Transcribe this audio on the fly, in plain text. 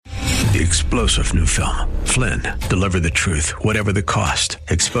The explosive new film, Flynn, deliver the truth, whatever the cost,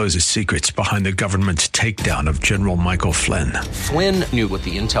 exposes secrets behind the government's takedown of General Michael Flynn. Flynn knew what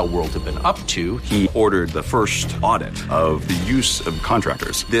the intel world had been up to. He ordered the first audit of the use of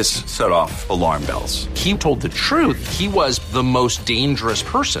contractors. This set off alarm bells. He told the truth. He was the most dangerous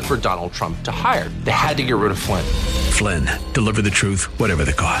person for Donald Trump to hire. They had to get rid of Flynn. Flynn, deliver the truth, whatever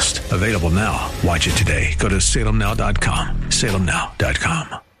the cost. Available now. Watch it today. Go to salemnow.com.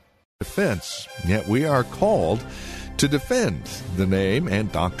 salemnow.com. Defense, yet we are called to defend the name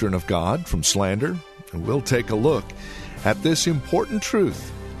and doctrine of God from slander. And we'll take a look at this important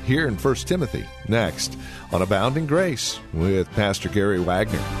truth here in 1 Timothy next on Abounding Grace with Pastor Gary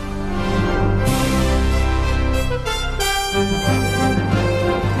Wagner.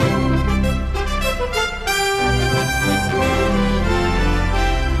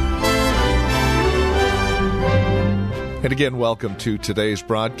 And again, welcome to today's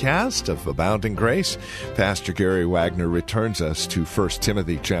broadcast of Abounding Grace. Pastor Gary Wagner returns us to 1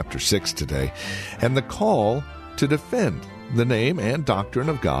 Timothy chapter 6 today, and the call to defend the name and doctrine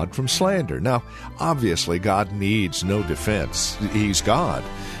of God from slander. Now, obviously, God needs no defense. He's God.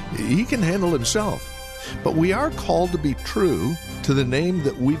 He can handle himself. But we are called to be true to the name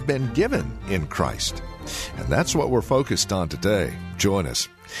that we've been given in Christ. And that's what we're focused on today. Join us.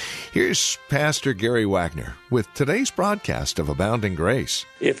 Here's Pastor Gary Wagner with today's broadcast of Abounding Grace.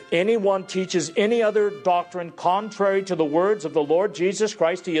 If anyone teaches any other doctrine contrary to the words of the Lord Jesus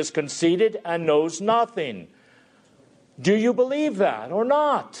Christ, he is conceited and knows nothing. Do you believe that or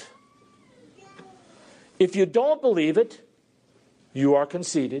not? If you don't believe it, you are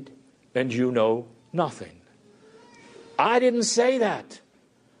conceited and you know nothing. I didn't say that.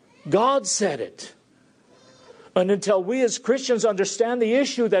 God said it. And until we as Christians understand the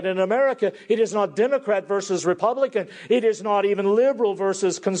issue that in America, it is not Democrat versus Republican. It is not even liberal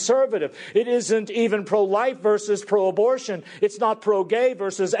versus conservative. It isn't even pro-life versus pro-abortion. It's not pro-gay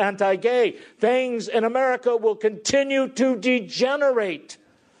versus anti-gay. Things in America will continue to degenerate.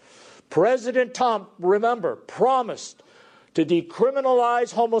 President Trump, remember, promised to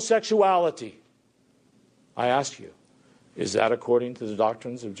decriminalize homosexuality. I ask you, is that according to the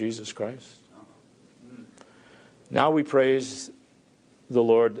doctrines of Jesus Christ? Now we praise the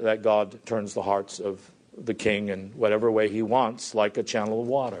Lord that God turns the hearts of the king in whatever way he wants, like a channel of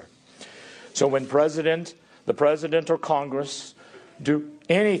water. So when the president or Congress do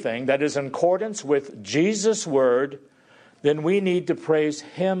anything that is in accordance with Jesus' word, then we need to praise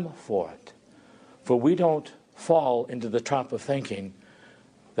him for it. For we don't fall into the trap of thinking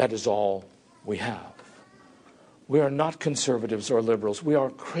that is all we have. We are not conservatives or liberals. We are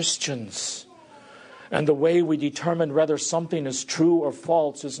Christians. And the way we determine whether something is true or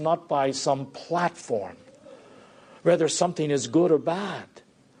false is not by some platform. Whether something is good or bad.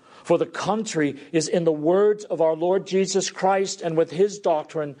 For the country is in the words of our Lord Jesus Christ and with his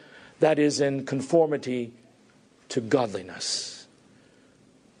doctrine that is in conformity to godliness.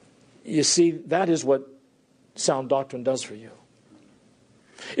 You see, that is what sound doctrine does for you.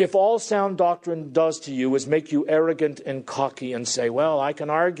 If all sound doctrine does to you is make you arrogant and cocky and say, well, I can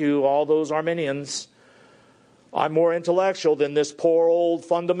argue all those Arminians. I'm more intellectual than this poor old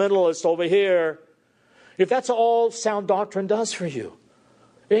fundamentalist over here. If that's all sound doctrine does for you,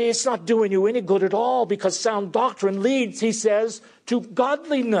 it's not doing you any good at all, because sound doctrine leads, he says, to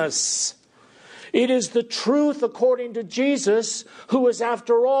godliness. It is the truth according to Jesus, who is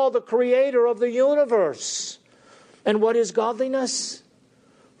after all the creator of the universe. And what is godliness?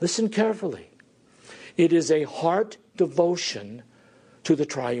 Listen carefully. It is a heart devotion to the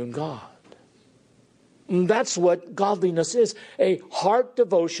triune God. That's what godliness is, a heart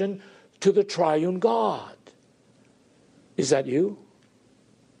devotion to the triune God. Is that you?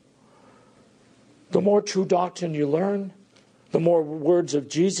 The more true doctrine you learn, the more words of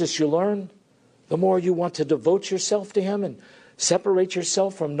Jesus you learn, the more you want to devote yourself to him and separate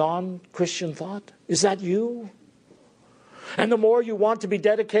yourself from non-Christian thought. Is that you? And the more you want to be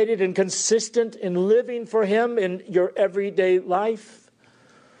dedicated and consistent in living for him in your everyday life.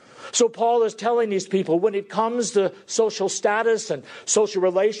 So Paul is telling these people, when it comes to social status and social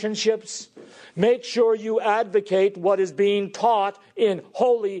relationships, make sure you advocate what is being taught in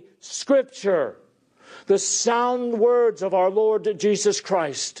Holy Scripture. The sound words of our Lord Jesus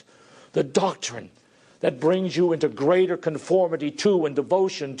Christ. The doctrine that brings you into greater conformity to and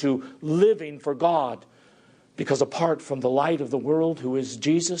devotion to living for God. Because apart from the light of the world, who is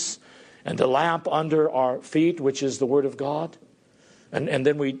Jesus, and the lamp under our feet, which is the Word of God, and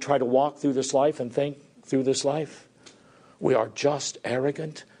then we try to walk through this life and think through this life, we are just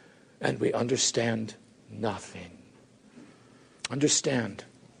arrogant and we understand nothing. Understand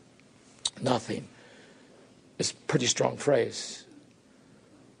Nothing. It's a pretty strong phrase.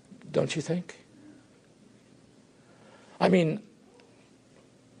 Don't you think? I mean,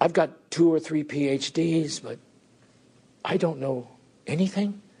 I've got 2 or 3 PhDs, but I don't know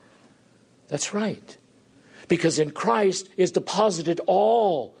anything. That's right. Because in Christ is deposited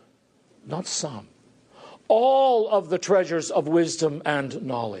all, not some, all of the treasures of wisdom and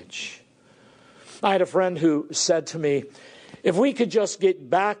knowledge. I had a friend who said to me, if we could just get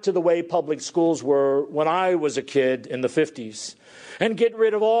back to the way public schools were when I was a kid in the 50s, and get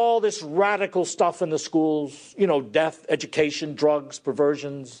rid of all this radical stuff in the schools, death, education, drugs,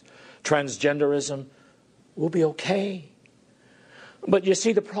 perversions, transgenderism, we'll be okay. But you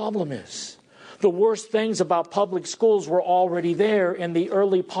see, the problem is, the worst things about public schools were already there in the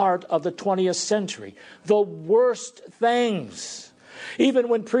early part of the 20th century. The worst things. Even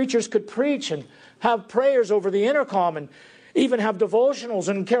when preachers could preach and have prayers over the intercom and even have devotionals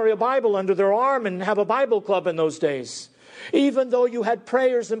and carry a Bible under their arm and have a Bible club in those days. Even though you had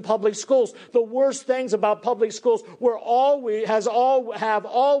prayers in public schools, the worst things about public schools have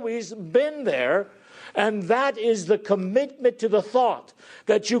always been there. And that is the commitment to the thought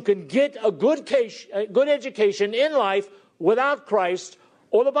that you can get a good education in life without Christ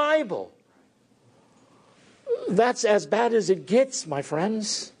or the Bible. That's as bad as it gets, my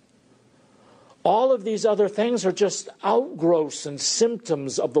friends. All of these other things are just outgrowths and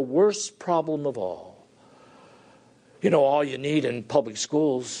symptoms of the worst problem of all. All you need in public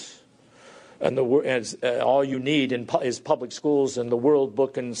schools, and all you need is public schools and the World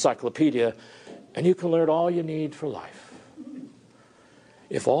Book Encyclopedia, and you can learn all you need for life.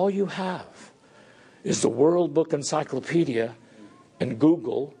 If all you have is the World Book Encyclopedia and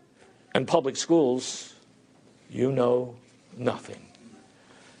Google and public schools, you know nothing.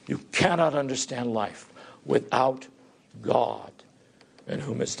 You cannot understand life without God, in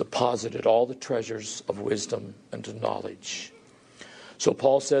whom is deposited all the treasures of wisdom and knowledge. So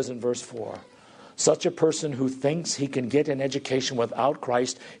Paul says in verse 4, such a person who thinks he can get an education without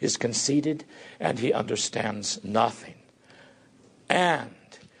Christ is conceited, and he understands nothing. And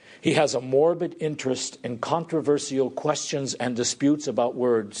he has a morbid interest in controversial questions and disputes about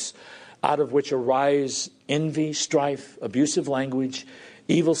words, out of which arise envy, strife, abusive language,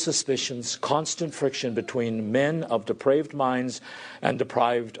 evil suspicions, constant friction between men of depraved minds and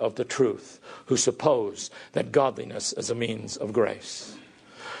deprived of the truth, who suppose that godliness is a means of grace.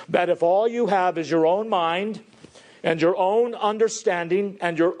 That if all you have is your own mind and your own understanding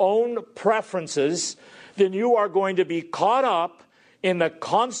and your own preferences, then you are going to be caught up in the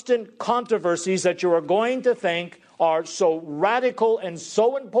constant controversies that you are going to think are so radical and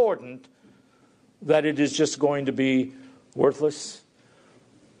so important that it is just going to be worthless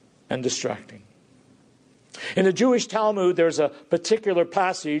and distracting. In the Jewish Talmud, there's a particular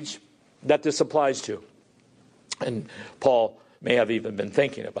passage that this applies to. And Paul may have even been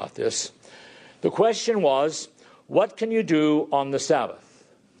thinking about this. The question was, what can you do on the Sabbath?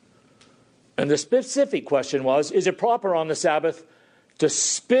 And the specific question was, is it proper on the Sabbath to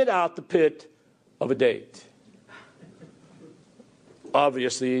spit out the pit of a date?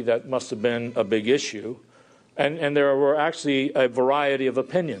 Obviously, that must have been a big issue. And there were actually a variety of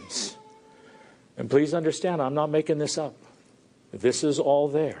opinions. And please understand, I'm not making this up. This is all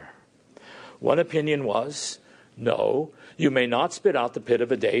there. One opinion was, no, you may not spit out the pit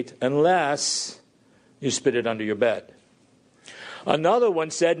of a date unless you spit it under your bed. Another one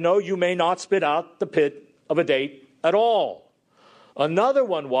said, no, you may not spit out the pit of a date at all. Another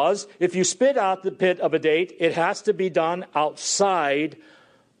one was, if you spit out the pit of a date, it has to be done outside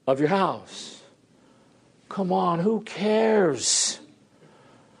of your house. Come on, who cares?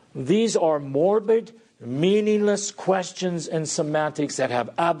 These are morbid, meaningless questions and semantics that have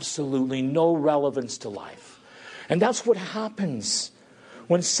absolutely no relevance to life. And that's what happens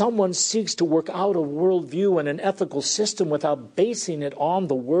when someone seeks to work out a worldview and an ethical system without basing it on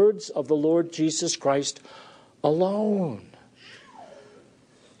the words of the Lord Jesus Christ alone.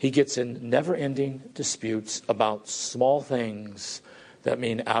 He gets in never-ending disputes about small things that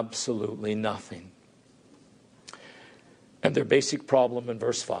mean absolutely nothing. And their basic problem in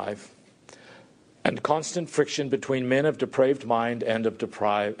verse 5, and constant friction between men of depraved mind and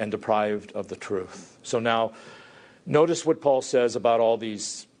deprived of the truth. So now, notice what Paul says about all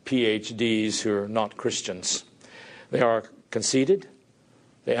these PhDs who are not Christians. They are conceited,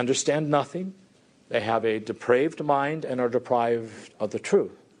 they understand nothing, they have a depraved mind and are deprived of the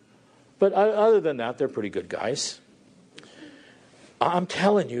truth. But other than that, they're pretty good guys. I'm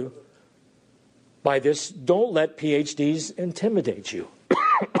telling you, by this, don't let PhDs intimidate you.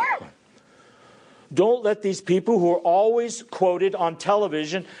 Don't let these people who are always quoted on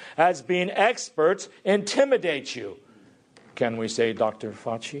television as being experts intimidate you. Can we say, Dr.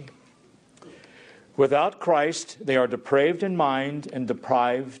 Fauci? Without Christ, they are depraved in mind and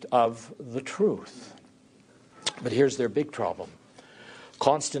deprived of the truth. But here's their big problem.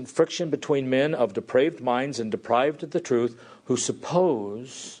 Constant friction between men of depraved minds and deprived of the truth who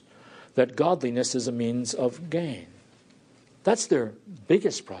suppose that godliness is a means of gain. That's their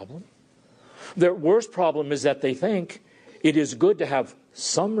biggest problem. Their worst problem is that they think it is good to have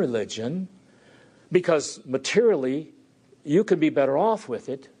some religion because materially you can be better off with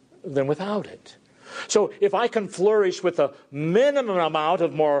it than without it. So if I can flourish with a minimum amount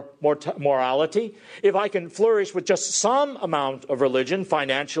of morality, if I can flourish with just some amount of religion,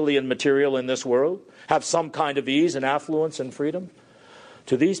 financially and material in this world, have some kind of ease and affluence and freedom,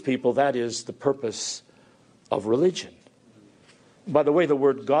 to these people that is the purpose of religion. By the way, the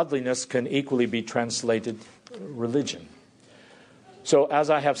word godliness can equally be translated religion. So as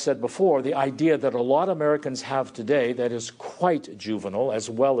I have said before, the idea that a lot of Americans have today that is quite juvenile as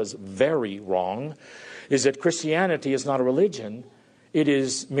well as very wrong is that Christianity is not a religion, it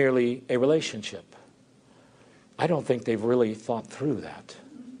is merely a relationship. I don't think they've really thought through that.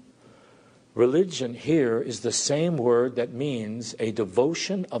 Religion here is the same word that means a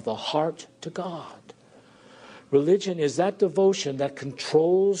devotion of the heart to God. Religion is that devotion that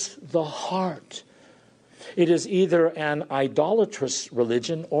controls the heart. It is either an idolatrous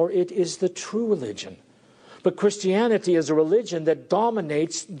religion or it is the true religion. But Christianity is a religion that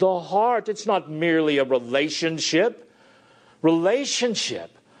dominates the heart. It's not merely a relationship.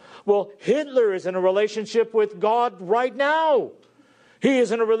 Relationship. Well, Hitler is in a relationship with God right now. He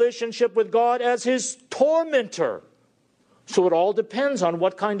is in a relationship with God as his tormentor. So it all depends on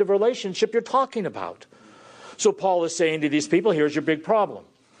what kind of relationship you're talking about. So Paul is saying to these people, here's your big problem.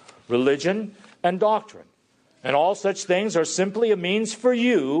 Religion and doctrine. And all such things are simply a means for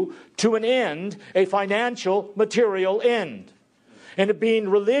you to an end, a financial, material end. And being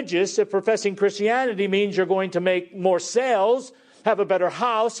religious, if professing Christianity means you're going to make more sales, have a better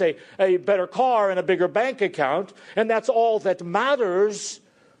house, a better car, and a bigger bank account, and that's all that matters,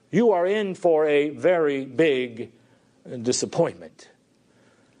 you are in for a very big disappointment.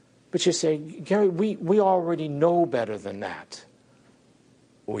 But you say, Gary, we already know better than that.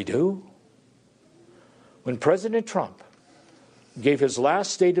 We do? When President Trump gave his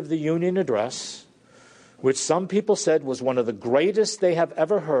last State of the Union address, which some people said was one of the greatest they have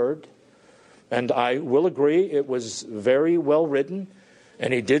ever heard, and I will agree it was very well written,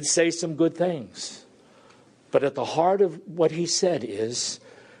 and he did say some good things. But at the heart of what he said is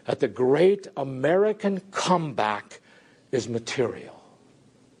that the great American comeback is material.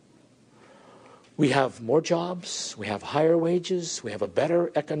 We have more jobs, we have higher wages, we have a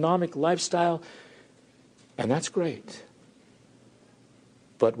better economic lifestyle, and that's great.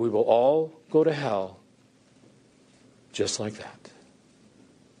 But we will all go to hell just like that.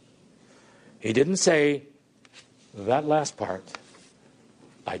 He didn't say that last part.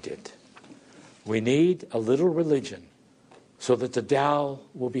 I did. We need a little religion so that the Dow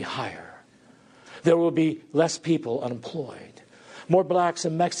will be higher. There will be less people unemployed. More blacks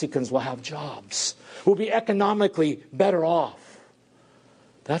and Mexicans will have jobs. We'll be economically better off.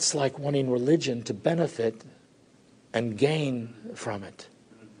 That's like wanting religion to benefit and gain from it.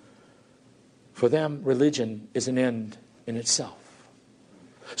 For them, religion is an end in itself.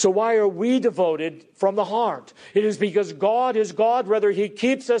 So why are we devoted from the heart? It is because God is God, whether He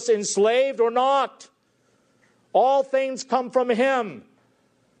keeps us enslaved or not. All things come from Him,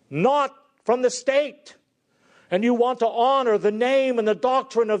 not from the state. And you want to honor the name and the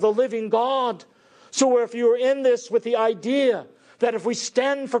doctrine of the living God. So if you're in this with the idea that if we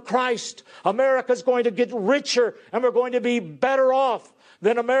stand for Christ, America's going to get richer and we're going to be better off,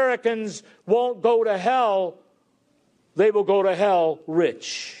 then Americans won't go to hell. They will go to hell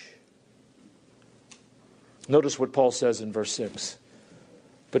rich. Notice what Paul says in verse 6.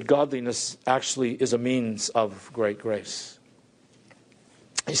 But godliness actually is a means of great grace.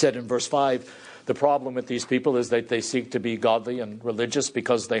 He said in verse 5, the problem with these people is that they seek to be godly and religious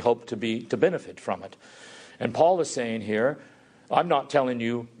because they hope to benefit from it. And Paul is saying here, I'm not telling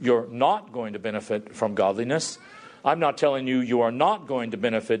you you're not going to benefit from godliness. I'm not telling you you are not going to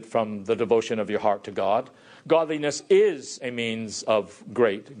benefit from the devotion of your heart to God. Godliness is a means of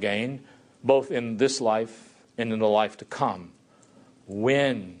great gain, both in this life and in the life to come,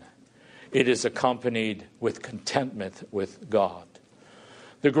 when it is accompanied with contentment with God.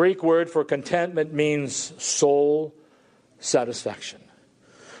 The Greek word for contentment means soul satisfaction.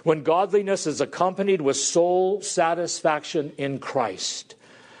 When godliness is accompanied with soul satisfaction in Christ,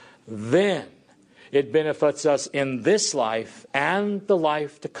 then It benefits us in this life and the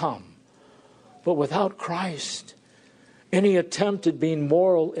life to come. But without Christ, any attempt at being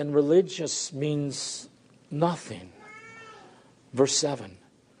moral and religious means nothing. Verse 7,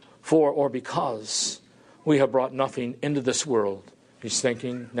 for or because we have brought nothing into this world. He's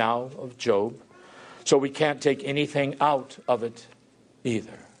thinking now of Job. So we can't take anything out of it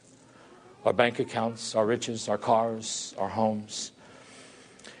either. Our bank accounts, our riches, our cars, our homes.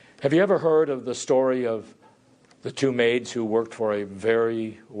 Have you ever heard of the story of the two maids who worked for a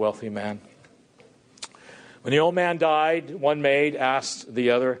very wealthy man? When the old man died, one maid asked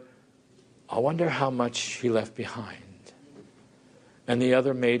the other, I wonder how much he left behind. And the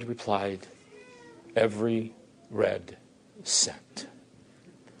other maid replied, every red cent.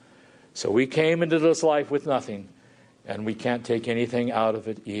 So we came into this life with nothing, and we can't take anything out of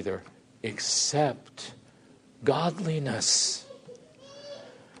it either, except godliness.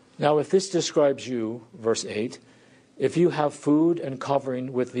 Now, if this describes you, verse 8, if you have food and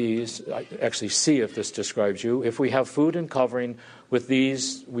covering with these, actually see if this describes you, if we have food and covering with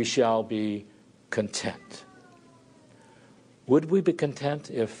these, we shall be content. Would we be content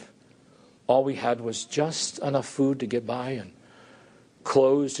if all we had was just enough food to get by and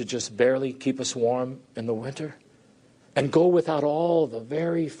clothes to just barely keep us warm in the winter? And go without all the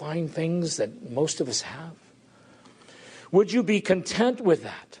very fine things that most of us have? Would you be content with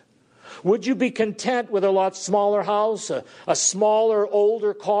that? Would you be content with a lot smaller house, a smaller,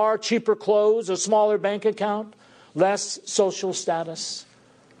 older car, cheaper clothes, a smaller bank account, less social status?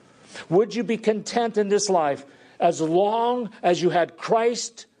 Would you be content in this life as long as you had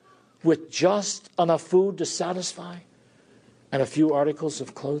Christ with just enough food to satisfy and a few articles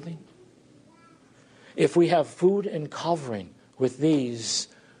of clothing? If we have food and covering with these,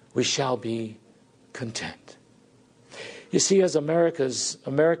 we shall be content. You see, as Americans,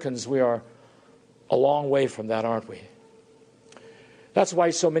 we are a long way from that, aren't we? That's why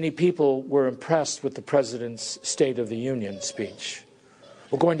so many people were impressed with the President's State of the Union speech.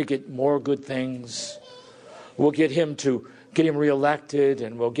 We're going to get more good things. We'll get him reelected,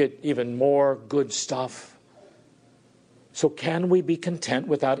 and we'll get even more good stuff. So can we be content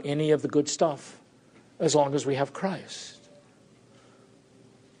without any of the good stuff as long as we have Christ?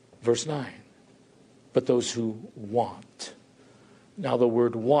 Verse 9. But those who want. Now the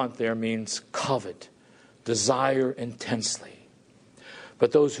word want there means covet, desire intensely.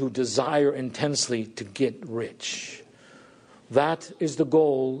 But those who desire intensely to get rich. That is the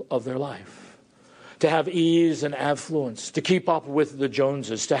goal of their life. To have ease and affluence, to keep up with the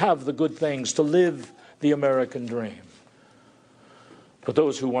Joneses, to have the good things, to live the American dream. But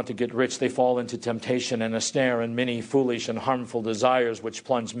those who want to get rich, they fall into temptation and a snare and many foolish and harmful desires which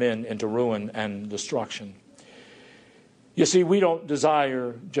plunge men into ruin and destruction. You see, we don't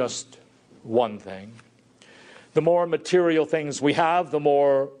desire just one thing. The more material things we have, the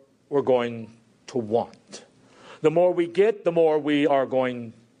more we're going to want. The more we get, the more we are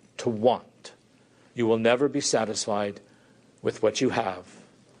going to want. You will never be satisfied with what you have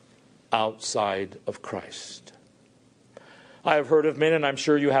outside of Christ. I have heard of men, and I'm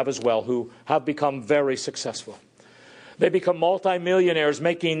sure you have as well, who have become very successful. They become multimillionaires.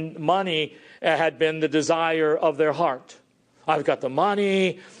 Making money had been the desire of their heart. I've got the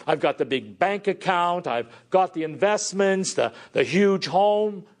money, I've got the big bank account, I've got the investments, the huge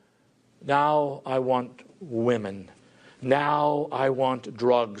home. Now I want women. Now I want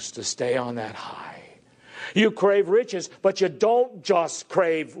drugs to stay on that high. You crave riches, but you don't just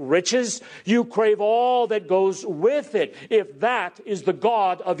crave riches. You crave all that goes with it. If that is the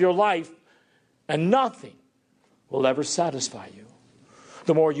God of your life, and nothing will ever satisfy you.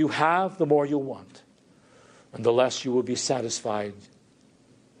 The more you have, the more you want. And the less you will be satisfied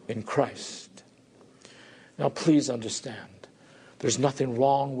in Christ. Now please understand, there's nothing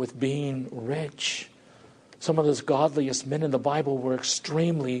wrong with being rich. Some of the godliest men in the Bible were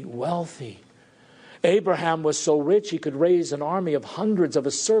extremely wealthy. Abraham was so rich he could raise an army of hundreds of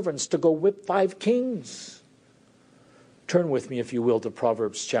his servants to go whip 5 kings. Turn with me, if you will, to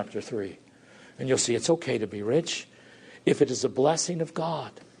Proverbs chapter 3. And you'll see it's okay to be rich if it is a blessing of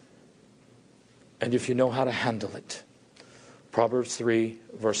God. And if you know how to handle it. Proverbs 3,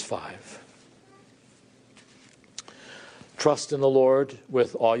 verse 5. Trust in the Lord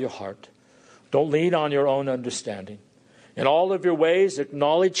with all your heart. Don't lean on your own understanding. In all of your ways,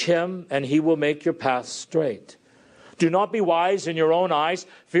 acknowledge him, and he will make your path straight. Do not be wise in your own eyes.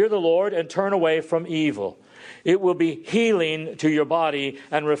 Fear the Lord and turn away from evil. It will be healing to your body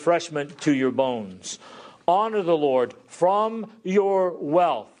and refreshment to your bones. Honor the Lord from your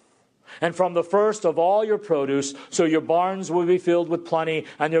wealth and from the first of all your produce, so your barns will be filled with plenty,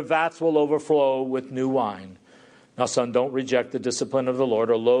 and your vats will overflow with new wine. Now, son, don't reject the discipline of the Lord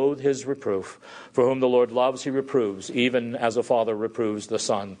or loathe his reproof. For whom the Lord loves, he reproves, even as a father reproves the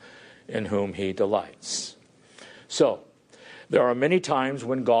son in whom he delights. So, there are many times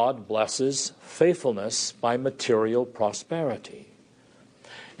when God blesses faithfulness by material prosperity.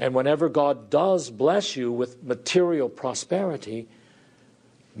 And whenever God does bless you with material prosperity,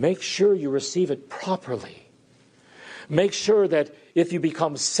 make sure you receive it properly. Make sure that if you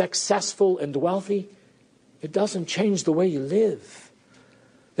become successful and wealthy, it doesn't change the way you live.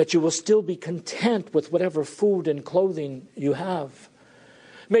 That you will still be content with whatever food and clothing you have.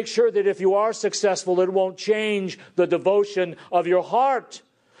 Make sure that if you are successful, it won't change the devotion of your heart.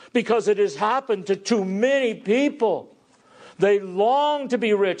 Because it has happened to too many people. They long to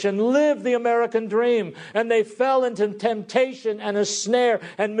be rich and live the American dream. And they fell into temptation and a snare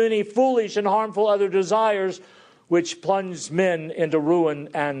and many foolish and harmful other desires, which plunged men into ruin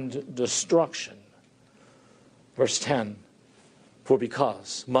and destruction. Verse 10, for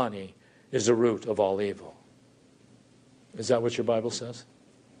because money is the root of all evil. Is that what your Bible says?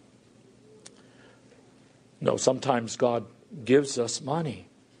 No, sometimes God gives us money.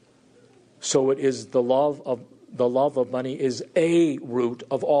 So it is the love of money is a root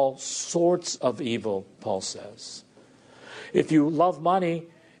of all sorts of evil, Paul says. If you love money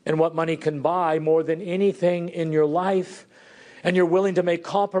and what money can buy more than anything in your life, and you're willing to make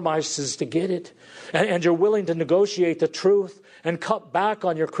compromises to get it, and you're willing to negotiate the truth and cut back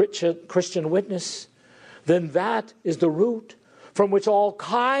on your Christian witness, then that is the root from which all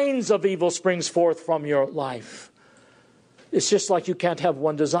kinds of evil springs forth from your life. It's just like you can't have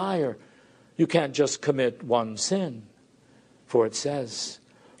one desire. You can't just commit one sin. For it says,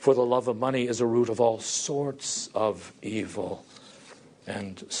 for the love of money is a root of all sorts of evil,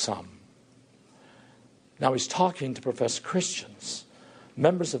 and some. Now he's talking to professed Christians,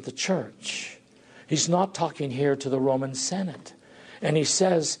 members of the church. He's not talking here to the Roman Senate. And he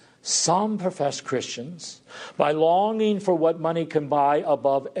says, some professed Christians, by longing for what money can buy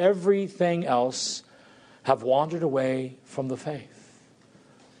above everything else, have wandered away from the faith.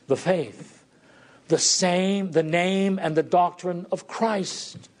 The faith, the name and the doctrine of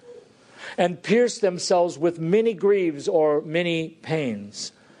Christ, and pierced themselves with many griefs or many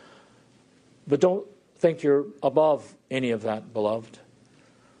pains. But don't think you're above any of that, beloved.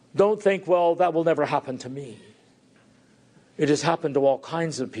 Don't think, well, that will never happen to me. It has happened to all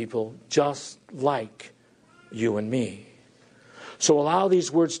kinds of people just like you and me. So allow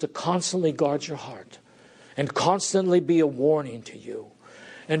these words to constantly guard your heart and constantly be a warning to you.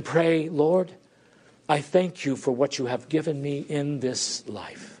 And pray, Lord, I thank you for what you have given me in this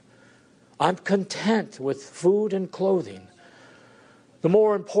life. I'm content with food and clothing. The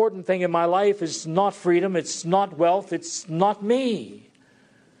more important thing in my life is not freedom, it's not wealth, it's not me.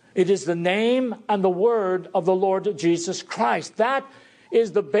 It is the name and the word of the Lord Jesus Christ. That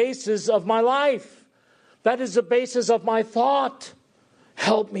is the basis of my life. That is the basis of my thought.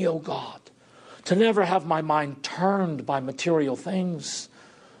 Help me, O God, to never have my mind turned by material things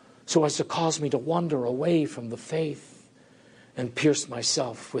so as to cause me to wander away from the faith and pierce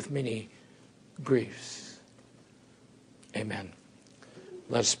myself with many griefs. Amen.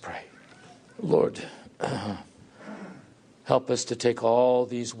 Let us pray. Lord, help us to take all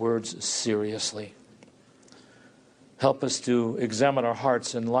these words seriously. Help us to examine our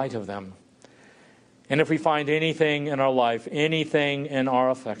hearts in light of them. And if we find anything in our life, anything in our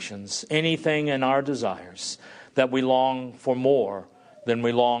affections, anything in our desires that we long for more than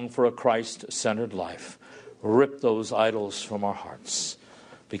we long for a Christ-centered life, rip those idols from our hearts,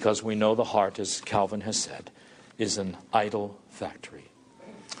 because we know the heart, as Calvin has said, is an idol factory.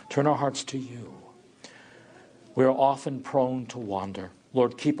 Turn our hearts to you. We are often prone to wander.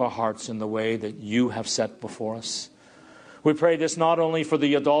 Lord, keep our hearts in the way that you have set before us. We pray this not only for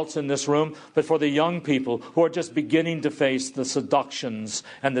the adults in this room, but for the young people who are just beginning to face the seductions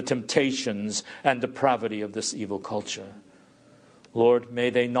and the temptations and depravity of this evil culture. Lord, may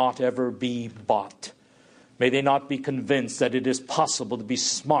they not ever be bought. May they not be convinced that it is possible to be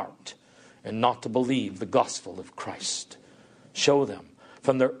smart and not to believe the gospel of Christ. Show them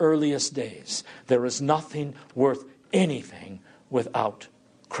from their earliest days there is nothing worth anything without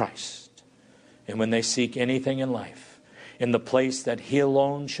Christ. And when they seek anything in life, in the place that he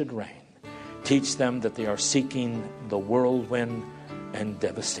alone should reign, teach them that they are seeking the whirlwind and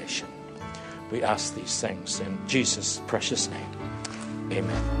devastation. We ask these things in Jesus' precious name.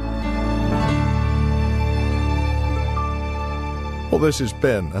 Amen. Well, this has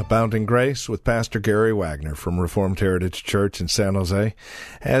been Abounding Grace with Pastor Gary Wagner from Reformed Heritage Church in San Jose.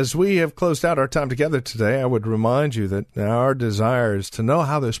 As we have closed out our time together today, I would remind you that our desire is to know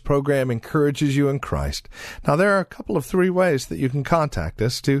how this program encourages you in Christ. Now, there are a couple of 3 ways that you can contact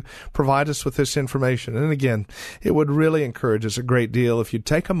us to provide us with this information. And again, it would really encourage us a great deal if you'd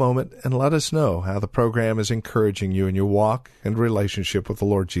take a moment and let us know how the program is encouraging you in your walk and relationship with the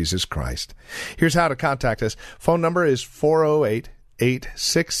Lord Jesus Christ. Here's how to contact us. Phone number is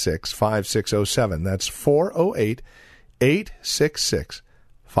 408-866-5607. That's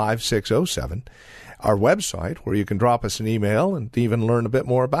 408-866-5607. Our website, where you can drop us an email and even learn a bit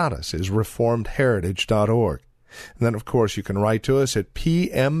more about us, is reformedheritage.org. And then, of course, you can write to us at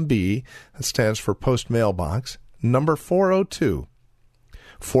PMB, that stands for Post Mailbox, number 402,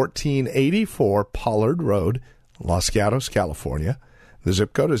 1484 Pollard Road, Los Gatos, California. The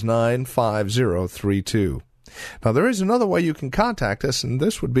zip code is 95032. Now, there is another way you can contact us, and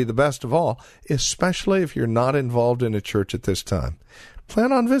this would be the best of all, especially if you're not involved in a church at this time.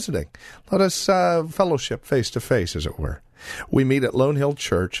 Plan on visiting. Let us fellowship face-to-face, as it were. We meet at Lone Hill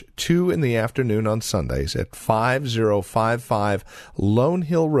Church, 2 in the afternoon on Sundays at 5055 Lone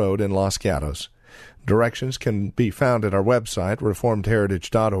Hill Road in Los Gatos. Directions can be found at our website,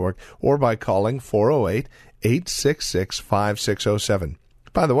 reformedheritage.org, or by calling 408-866-5607.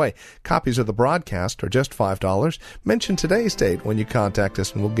 By the way, copies of the broadcast are just $5. Mention today's date when you contact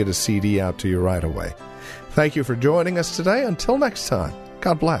us, and we'll get a CD out to you right away. Thank you for joining us today. Until next time,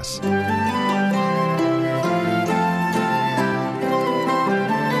 God bless.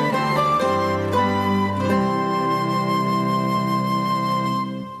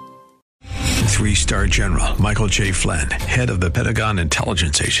 3-star General Michael J. Flynn, head of the Pentagon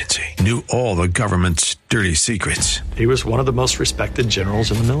Intelligence Agency, knew all the government's dirty secrets. He was one of the most respected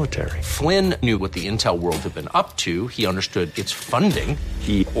generals in the military. Flynn knew what the intel world had been up to. He understood its funding.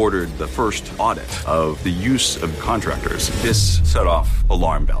 He ordered the first audit of the use of contractors. This set off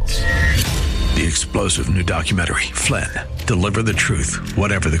alarm bells. The explosive new documentary, Flynn, Deliver the Truth,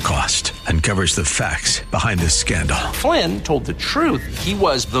 Whatever the Cost, uncovers the facts behind this scandal. Flynn told the truth. He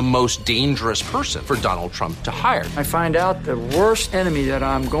was the most dangerous person for Donald Trump to hire. I find out the worst enemy that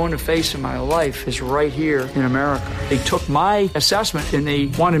I'm going to face in my life is right here in America. They took my assessment and they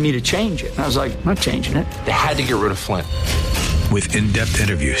wanted me to change it. And I was like, I'm not changing it. They had to get rid of Flynn. With in-depth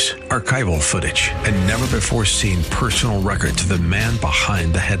interviews, archival footage, and never-before-seen personal records of the man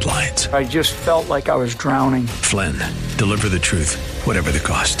behind the headlines. I just felt like I was drowning. Flynn, Deliver the Truth, Whatever the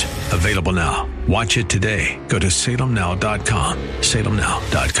Cost. Available now. Watch it today. Go to salemnow.com.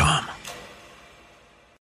 salemnow.com.